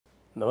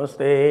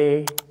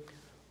नमस्ते,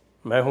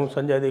 मैं हूं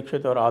संजय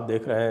दीक्षित और आप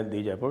देख रहे हैं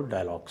दी जयपुर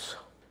डायलॉग्स।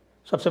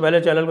 सबसे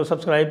पहले चैनल को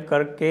सब्सक्राइब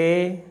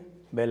करके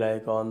बेल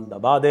आइकॉन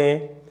दबा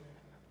दें,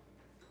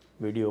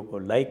 वीडियो को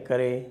लाइक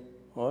करें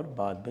और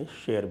बाद में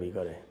शेयर भी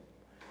करें।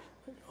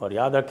 और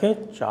याद रखें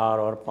 4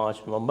 और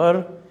 5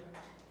 नवंबर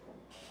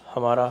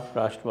हमारा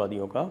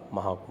राष्ट्रवादियों का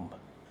महाकुंभ।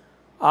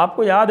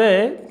 आपको याद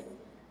है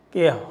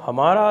कि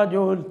हमारा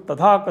जो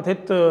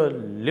तथाकथित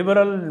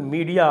लिबरल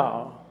मीडिया,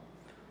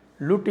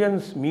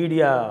 लुटियंस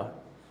मीडिया,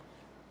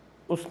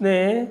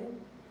 उसने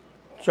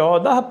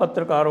 14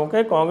 पत्रकारों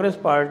के कांग्रेस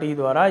पार्टी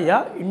द्वारा या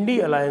इंडी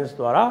अलायंस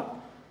द्वारा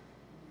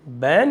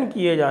बैन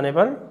किए जाने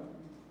पर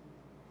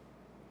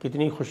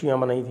कितनी खुशियां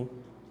मनाई थी।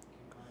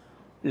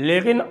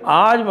 लेकिन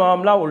आज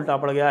मामला उल्टा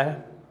पड़ गया है।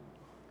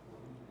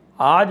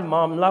 आज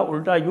मामला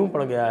उल्टा यूं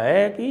पड़ गया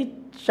है कि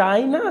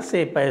चाइना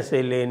से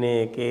पैसे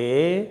लेने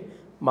के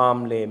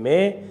मामले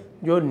में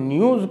जो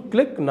न्यूज़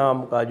क्लिक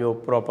नाम का जो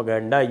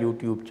प्रोपेगेंडा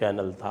यूट्यूब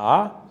चैनल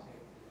था,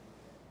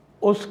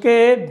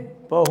 उसके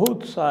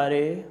बहुत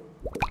सारे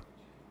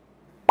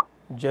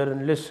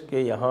जर्नलिस्ट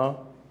के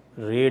यहाँ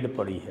रेड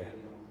पड़ी है।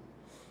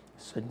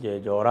 संजय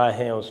जौरा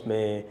हैं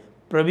उसमें,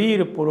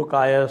 प्रवीर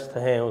पुरकायस्थ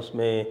हैं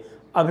उसमें,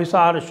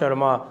 अभिसार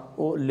शर्मा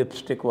वो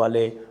लिपस्टिक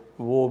वाले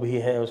वो भी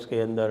हैं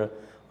उसके अंदर,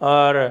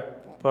 और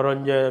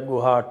परंजय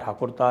गुहा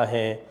ठाकुरता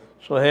हैं,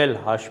 सोहेल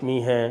हाशमी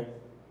हैं,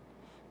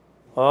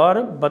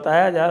 और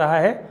बताया जा रहा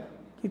है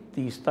कि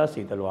तीस्ता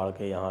सीतलवाड़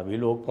के यहाँ भी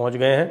लोग पहुँच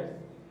गए हैं।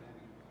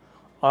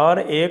 और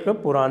एक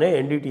पुराने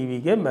एनडीटीवी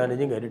के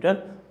मैनेजिंग एडिटर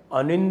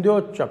अनिंद्यो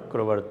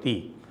चक्रवर्ती,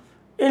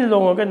 इन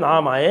लोगों के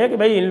नाम आए कि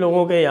भाई इन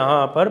लोगों के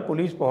यहाँ पर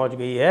पुलिस पहुँच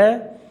गई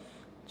है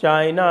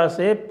चाइना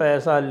से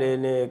पैसा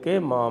लेने के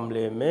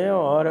मामले में,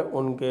 और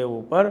उनके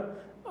ऊपर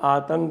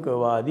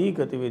आतंकवादी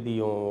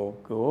गतिविधियों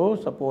को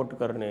सपोर्ट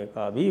करने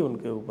का भी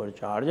उनके ऊपर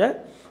चार्ज है।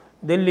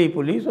 दिल्ली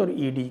पुलिस और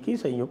ईडी की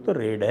संयुक्त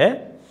रेड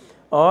है,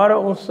 और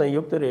उस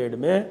संयुक्त रेड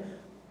में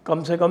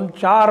कम से कम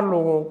 4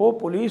 लोगों को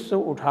पुलिस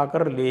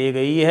उठाकर ले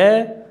गई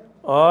है,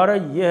 और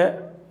यह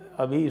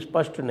अभी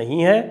स्पष्ट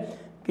नहीं है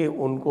कि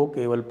उनको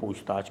केवल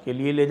पूछताछ के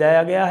लिए ले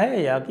जाया गया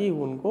है या कि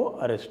उनको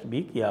अरेस्ट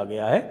भी किया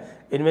गया है।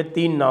 इनमें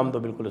 3 नाम तो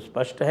बिल्कुल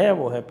स्पष्ट हैं,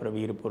 वो है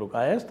प्रवीर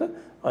पुरकायस्थ,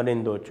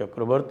 अनिंदो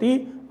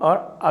चक्रवर्ती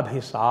और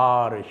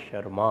अभिसार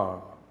शर्मा।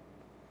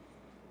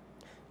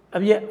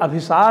 अब ये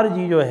अभिसार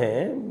जी जो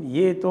हैं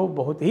ये तो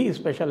बहुत ही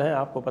स्पेशल हैं।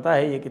 आपको पता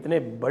है ये कितने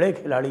बड़े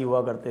खिलाड़ी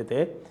हुआ करते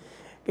थे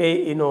कि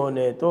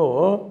इन्होंने तो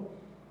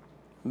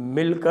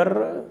मिलकर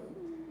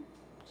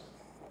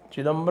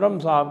चिदम्बरम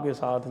साहब के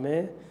साथ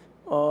में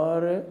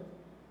और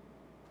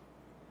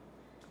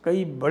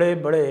कई बड़े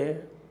बड़े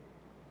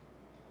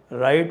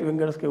राइट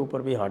विंगर्स के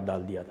ऊपर भी हाथ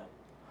डाल दिया था।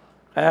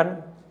 खैर,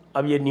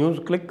 अब ये न्यूज़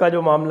क्लिक का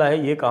जो मामला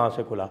है ये कहाँ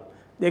से खुला?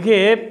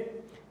 देखिए,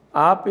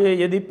 आप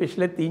यदि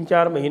पिछले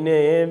 3-4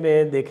 महीने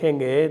में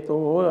देखेंगे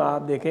तो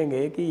आप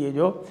देखेंगे कि ये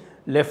जो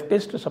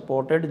लेफ्टिस्ट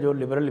सपोर्टेड जो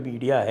लिबरल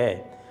मीडिया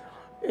है,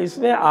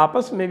 इसमें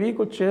आपस में भी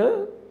कुछ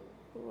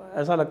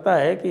ऐसा लगता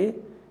है कि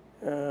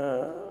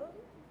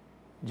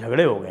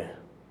झगड़े हो गए हैं।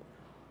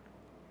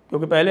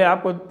 क्योंकि पहले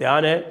आपको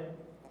ध्यान है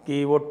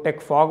कि वो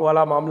टेक फॉग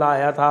वाला मामला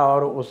आया था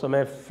और उस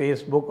समय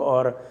फेसबुक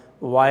और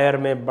वायर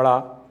में बड़ा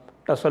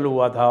टसल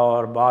हुआ था,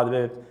 और बाद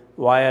में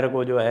वायर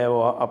को जो है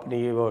वो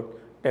अपनी वो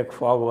टेक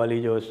फॉग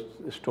वाली जो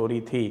स्टोरी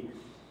थी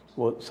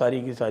वो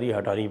सारी की सारी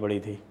हटानी पड़ी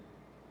थी।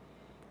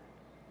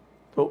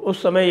 तो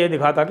उस समय ये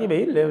दिखा था कि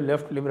भाई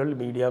लेफ्ट लिबरल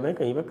मीडिया में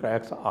कहीं पे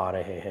क्रैक्स आ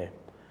रहे हैं।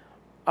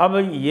 अब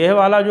यह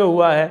वाला जो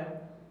हुआ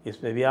है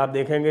इसमें भी आप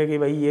देखेंगे कि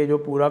भाई ये जो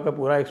पूरा का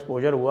पूरा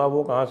एक्सपोजर हुआ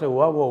वो कहाँ से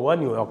हुआ? वो हुआ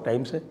न्यूयॉर्क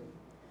टाइम्स से।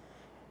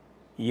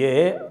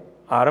 ये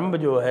आरंभ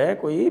जो है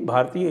कोई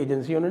भारतीय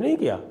एजेंसियों ने नहीं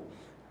किया,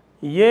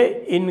 ये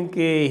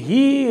इनके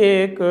ही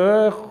एक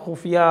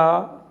खुफिया,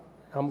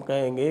 हम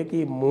कहेंगे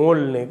कि मोल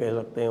ने कह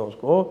सकते हैं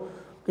उसको,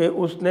 कि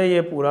उसने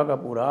ये पूरा का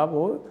पूरा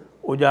वो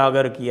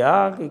उजागर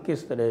किया कि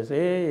किस तरह से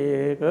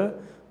एक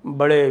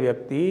बड़े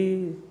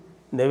व्यक्ति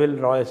नेविल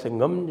रॉय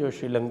सिंघम जो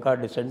श्रीलंका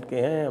डिसेंट के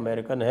हैं,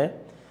 अमेरिकन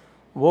हैं,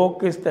 वो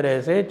किस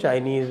तरह से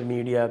चाइनीज़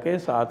मीडिया के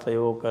साथ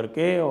सहयोग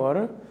करके और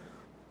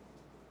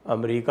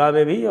अमेरिका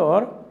में भी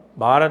और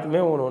भारत में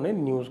उन्होंने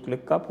न्यूज़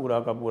क्लिक का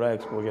पूरा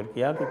एक्सपोजर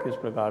किया कि किस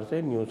प्रकार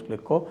से न्यूज़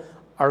क्लिक को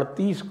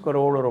 38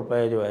 करोड़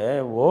रुपए जो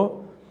है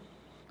वो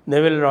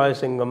नेविल रॉय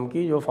सिंघम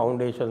की जो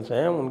फाउंडेशंस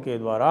हैं उनके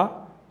द्वारा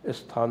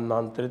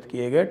स्थानांतरित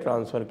किए गए,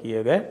 ट्रांसफ़र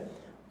किए गए।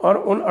 और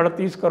उन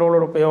 38 करोड़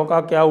रुपयों का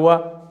क्या हुआ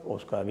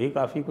उसका भी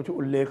काफ़ी कुछ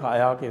उल्लेख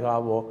आया कि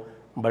साहब वो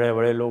बड़े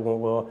बड़े लोगों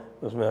को,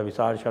 उसमें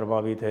अभिसार शर्मा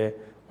भी थे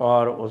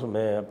और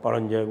उसमें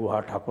परंजय गुहा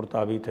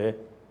ठाकुरता भी थे,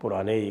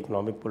 पुराने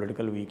इकोनॉमिक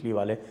पॉलिटिकल वीकली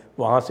वाले,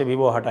 वहाँ से भी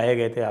वो हटाए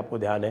गए थे। आपको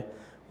ध्यान है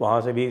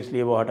वहाँ से भी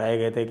इसलिए वो हटाए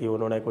गए थे कि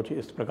उन्होंने कुछ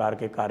इस प्रकार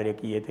के कार्य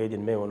किए थे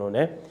जिनमें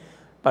उन्होंने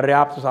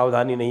पर्याप्त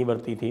सावधानी नहीं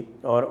बरती थी,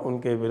 और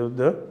उनके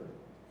विरुद्ध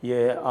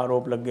ये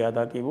आरोप लग गया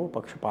था कि वो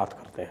पक्षपात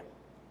करते हैं।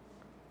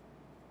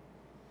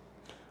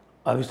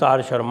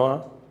 अभिसार शर्मा,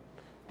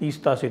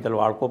 तीस्ता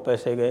सीतलवाड़ को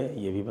पैसे गए,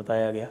 ये भी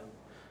बताया गया।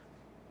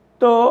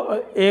 तो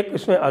एक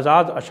इसमें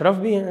आज़ाद अशरफ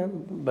भी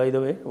हैं, बाय द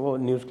वे, वो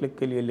न्यूज़ क्लिक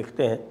के लिए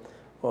लिखते हैं,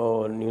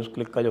 और न्यूज़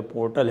क्लिक का जो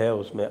पोर्टल है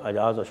उसमें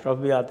एजाज अशरफ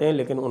भी आते हैं,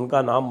 लेकिन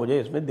उनका नाम मुझे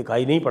इसमें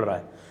दिखाई नहीं पड़ रहा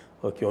है।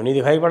 और क्यों नहीं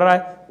दिखाई पड़ रहा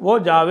है? वो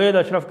जावेद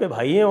अशरफ के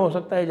भाई हैं, हो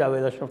सकता है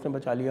जावेद अशरफ ने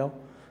बचा लिया हो।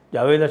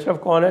 जावेद अशरफ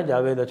कौन है?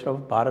 जावेद अशरफ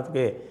भारत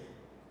के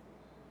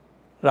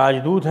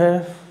राजदूत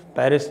हैं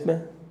पेरिस में,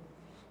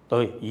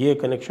 तो ये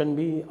कनेक्शन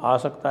भी आ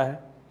सकता है।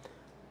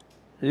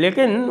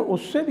 लेकिन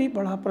उससे भी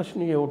बड़ा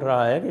प्रश्न ये उठ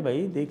रहा है कि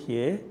भाई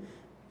देखिए,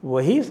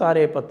 वही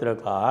सारे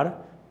पत्रकार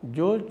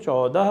जो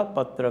 14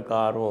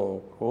 पत्रकारों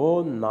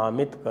को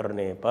नामित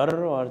करने पर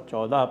और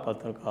 14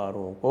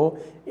 पत्रकारों को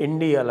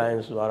इंडी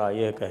अलायंस द्वारा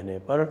यह कहने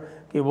पर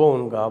कि वो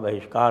उनका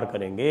बहिष्कार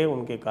करेंगे,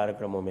 उनके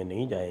कार्यक्रमों में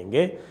नहीं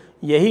जाएंगे,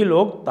 यही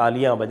लोग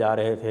तालियां बजा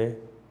रहे थे।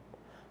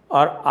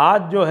 और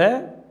आज जो है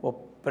वो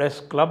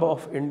प्रेस क्लब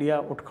ऑफ इंडिया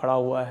उठ खड़ा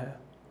हुआ है।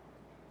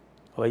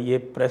 भाई ये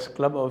प्रेस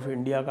क्लब ऑफ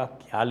इंडिया का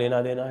क्या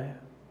लेना देना है?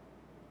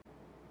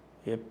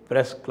 ये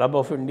प्रेस क्लब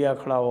ऑफ इंडिया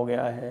खड़ा हो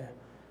गया है।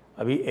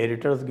 अभी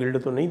एडिटर्स गिल्ड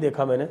तो नहीं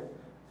देखा मैंने,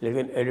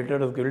 लेकिन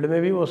एडिटर्स गिल्ड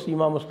में भी वो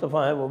सीमा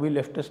मुस्तफ़ा हैं, वो भी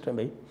लेफ्टिस्ट हैं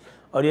भाई।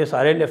 और ये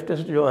सारे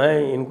लेफ्टिस्ट जो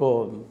हैं, इनको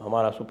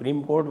हमारा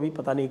सुप्रीम कोर्ट भी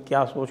पता नहीं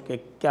क्या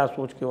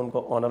सोच के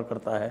उनको ऑनर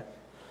करता है।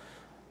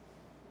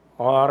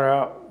 और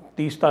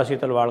तीस्ता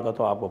सीतलवाड़ का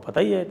तो आपको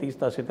पता ही है।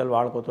 तीस्ता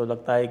सीतलवाड़ को तो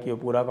लगता है कि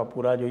पूरा का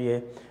पूरा जो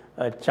ये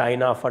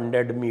चाइना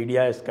फंडेड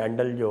मीडिया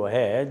स्कैंडल जो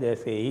है,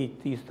 जैसे ही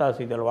तीस्ता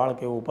सीतलवाड़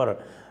के ऊपर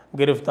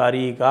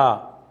गिरफ्तारी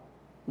का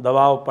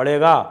दबाव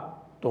पड़ेगा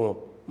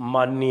तो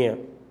माननीय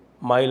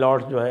माई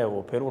लॉर्ड्स जो है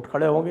वो फिर उठ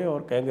खड़े होंगे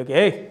और कहेंगे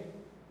कि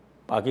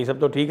बाकी सब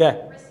तो ठीक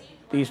है,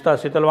 तीस्ता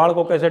सीतलवाड़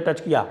को कैसे टच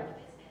किया?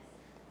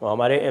 वो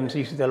हमारे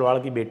MC सीतलवाड़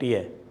की बेटी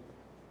है।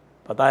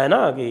 पता है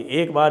ना कि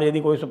एक बार यदि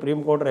कोई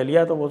सुप्रीम कोर्ट रह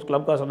लिया तो वो उस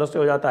क्लब का सदस्य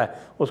हो जाता है।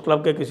 उस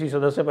क्लब के किसी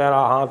सदस्य पर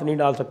हाथ नहीं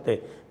डाल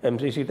सकते।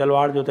 MC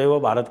सीतलवाड़ जो थे वो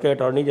भारत के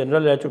अटॉर्नी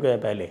जनरल रह चुके हैं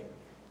पहले।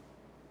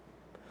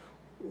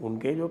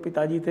 उनके जो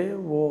पिताजी थे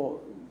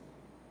वो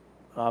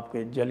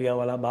आपके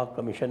जलियांवाला बाग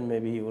कमीशन में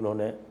भी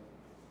उन्होंने,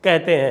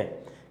 कहते हैं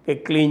कि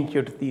क्लीन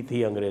चिट दी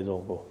थी अंग्रेज़ों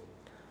को।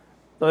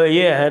 तो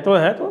ये है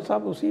तो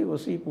सब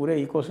उसी पूरे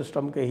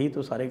इकोसिस्टम के ही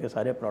तो सारे के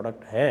सारे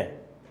प्रोडक्ट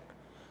हैं।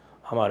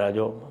 हमारा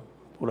जो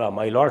पूरा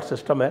माई लॉर्ड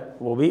सिस्टम है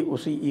वो भी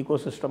उसी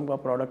इकोसिस्टम का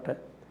प्रोडक्ट है।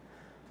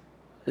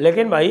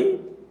 लेकिन भाई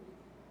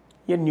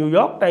ये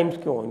न्यूयॉर्क टाइम्स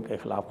क्यों इनके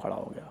खिलाफ खड़ा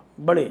हो गया?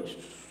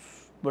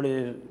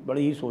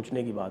 बड़ी ही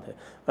सोचने की बात है।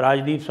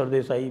 राजदीप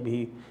सरदेसाई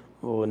भी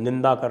वो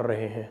निंदा कर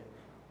रहे हैं।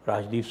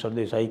 राजदीप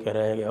सरदेसाई कह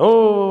रहे हैं कि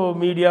ओ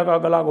मीडिया का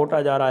गला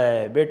घोटा जा रहा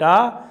है। बेटा,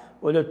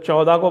 वो जो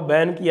 14 को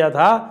बैन किया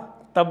था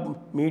तब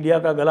मीडिया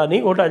का गला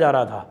नहीं घोटा जा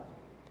रहा था।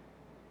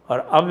 और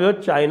अब जो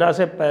चाइना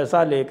से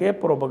पैसा लेके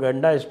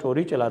प्रोपेगेंडा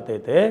स्टोरी चलाते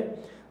थे,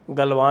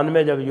 गलवान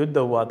में जब युद्ध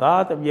हुआ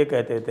था तब ये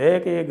कहते थे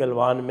कि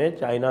गलवान में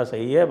चाइना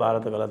सही है,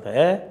 भारत गलत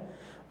है।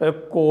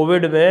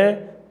 कोविड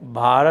में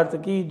भारत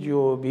की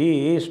जो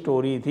भी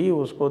स्टोरी थी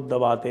उसको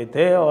दबाते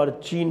थे और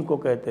चीन को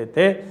कहते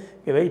थे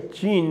कि भाई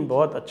चीन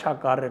बहुत अच्छा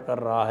कार्य कर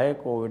रहा है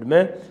कोविड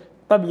में,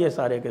 तब ये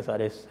सारे के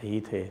सारे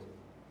सही थे।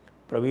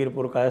 प्रवीर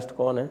पुरकायस्थ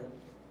कौन है?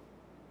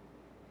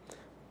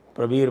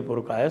 प्रवीर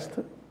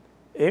पुरकायस्थ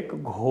एक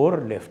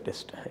घोर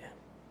लेफ्टिस्ट है।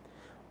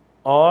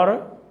 और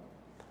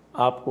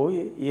आपको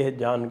यह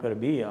जानकर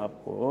भी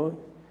आपको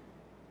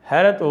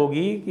हैरत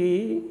होगी कि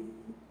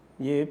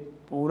ये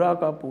पूरा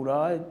का पूरा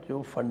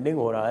जो फंडिंग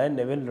हो रहा है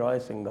नेविल रॉय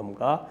सिंघम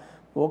का,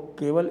 वो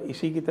केवल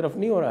इसी की तरफ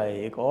नहीं हो रहा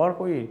है। एक और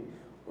कोई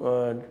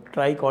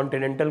ट्राई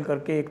कॉन्टिनेंटल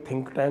करके एक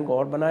थिंक टैंक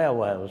और बनाया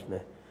हुआ है उसने,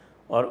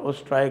 और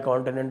उस ट्राई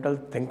कॉन्टिनेंटल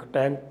थिंक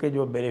टैंक के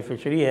जो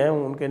बेनिफिशरी हैं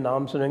उनके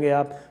नाम सुनेंगे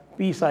आप,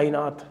 P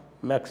Sainath,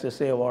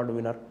 Magsaysay award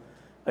winner.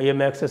 ये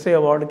मैक्सेसे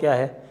अवार्ड क्या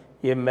है?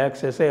 ये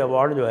मैक्सेसे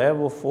अवार्ड जो है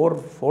वो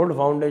फोर्ड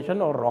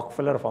फाउंडेशन और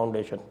रॉकफेलर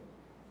फाउंडेशन,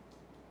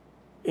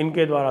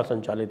 इनके द्वारा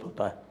संचालित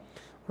होता है।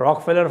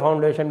 रॉकफेलर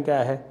फाउंडेशन क्या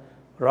है?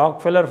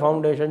 रॉकफेलर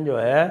फाउंडेशन जो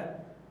है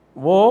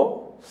वो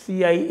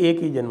CIA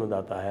की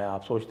जन्मदाता है।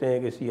 आप सोचते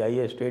हैं कि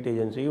CIA स्टेट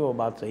एजेंसी, वो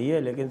बात सही है,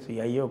 लेकिन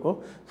CIA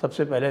को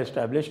सबसे पहले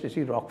इस्टेब्लिश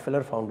इसी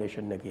रॉकफेलर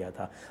फाउंडेशन ने किया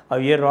था।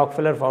 अब ये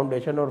रॉकफेलर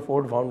फाउंडेशन और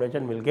फोर्ड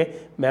फाउंडेशन मिलके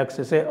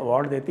मैक्सेसे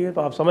अवार्ड देती है,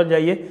 तो आप समझ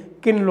जाइए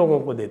किन लोगों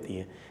को देती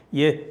है।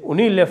 ये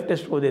उन्हीं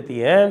लेफ्टिस्ट को देती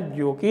हैं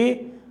जो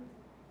कि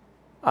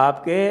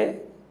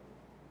आपके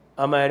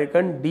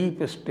अमेरिकन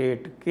डीप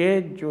स्टेट के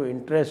जो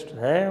इंटरेस्ट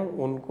हैं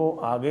उनको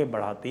आगे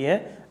बढ़ाती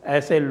हैं।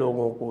 ऐसे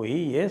लोगों को ही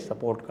ये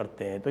सपोर्ट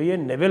करते हैं। तो ये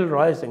नेविल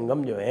रॉय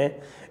सिंघम जो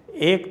हैं,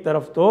 एक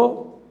तरफ तो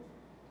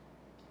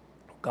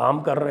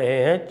काम कर रहे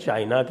हैं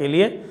चाइना के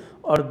लिए,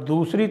 और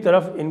दूसरी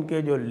तरफ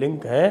इनके जो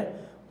लिंक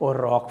हैं वो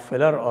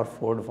रॉकफेलर और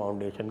फोर्ड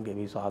फाउंडेशन के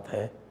भी साथ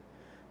है।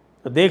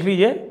 तो देख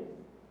लीजिए,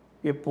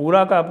 ये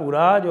पूरा का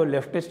पूरा जो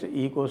लेफ्टिस्ट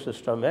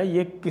इकोसिस्टम है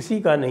ये किसी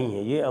का नहीं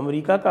है, ये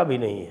अमेरिका का भी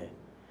नहीं है।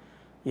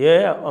 ये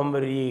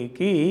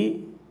अमेरिकी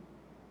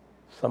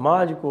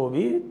समाज को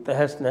भी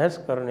तहस नहस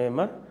करने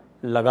में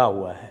लगा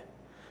हुआ है।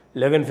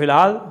 लेकिन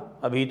फ़िलहाल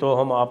अभी तो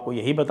हम आपको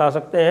यही बता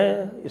सकते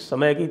हैं, इस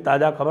समय की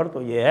ताज़ा खबर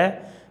तो ये है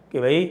कि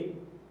भाई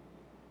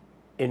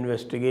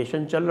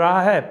इन्वेस्टिगेशन चल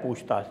रहा है,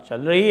 पूछताछ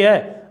चल रही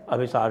है।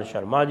 अभिसार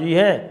शर्मा जी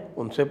हैं,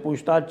 उनसे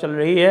पूछताछ चल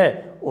रही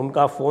है।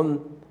 उनका फ़ोन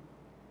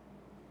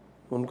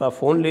उनका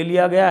फ़ोन ले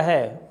लिया गया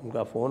है,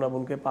 उनका फ़ोन अब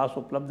उनके पास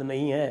उपलब्ध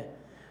नहीं है।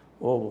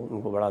 वो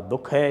उनको बड़ा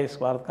दुख है इस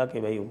बात का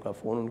कि भाई उनका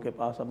फ़ोन उनके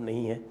पास अब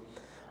नहीं है।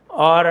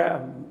 और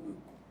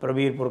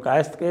प्रवीर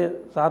पुरकायस्थ के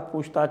साथ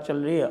पूछताछ चल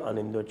रही है,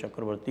 अनिंदो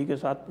चक्रवर्ती के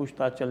साथ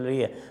पूछताछ चल रही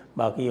है,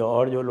 बाकी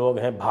और जो लोग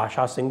हैं,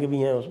 भाषा सिंह भी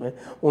हैं उसमें,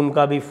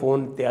 उनका भी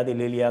फ़ोन इत्यादि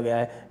ले लिया गया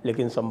है,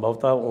 लेकिन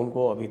संभवतः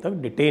उनको अभी तक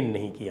डिटेन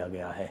नहीं किया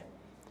गया है।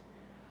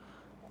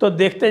 तो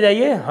देखते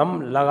जाइए,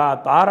 हम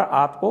लगातार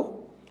आपको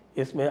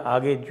इसमें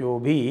आगे जो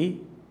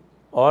भी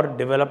और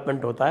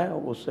डेवलपमेंट होता है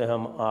उससे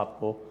हम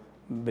आपको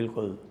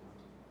बिल्कुल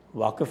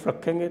वाकिफ़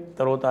रखेंगे,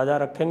 तरोताज़ा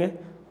रखेंगे।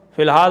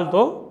 फ़िलहाल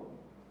तो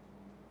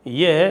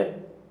ये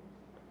है,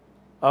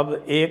 अब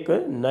एक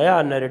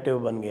नया नैरेटिव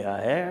बन गया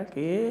है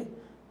कि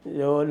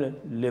जो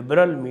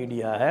लिबरल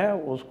मीडिया है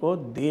उसको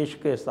देश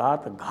के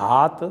साथ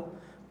घात,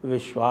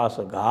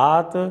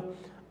 विश्वासघात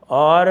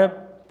और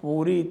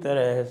पूरी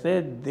तरह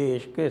से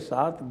देश के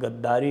साथ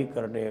गद्दारी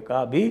करने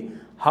का भी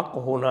हक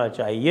होना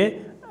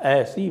चाहिए,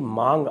 ऐसी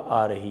मांग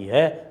आ रही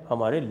है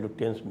हमारे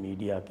लुटियंस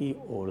मीडिया की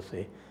ओर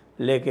से।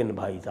 लेकिन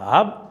भाई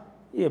साहब,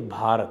 ये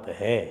भारत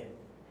है,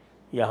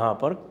 यहाँ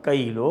पर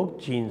कई लोग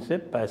चीन से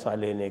पैसा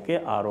लेने के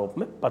आरोप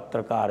में,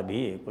 पत्रकार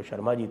भी, एक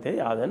शर्मा जी थे,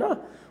 याद है ना,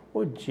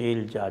 वो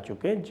जेल जा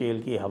चुके,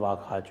 जेल की हवा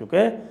खा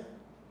चुके।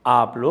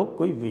 आप लोग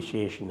कोई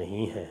विशेष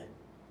नहीं हैं।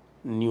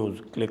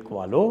 न्यूज़ क्लिक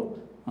वालों,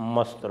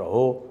 मस्त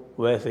रहो।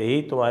 वैसे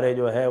ही तुम्हारे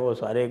जो है वो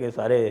सारे के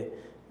सारे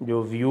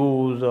जो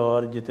व्यूज़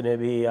और जितने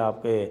भी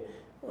आपके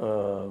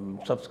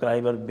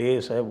सब्सक्राइबर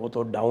बेस है वो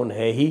तो डाउन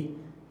है ही,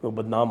 तो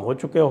बदनाम हो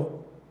चुके हो।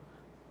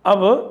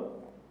 अब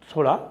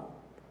थोड़ा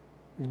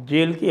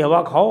जेल की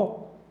हवा खाओ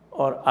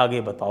और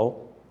आगे बताओ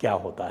क्या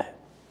होता है।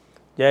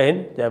 जय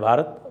हिंद, जय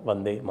भारत,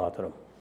 वंदे मातरम।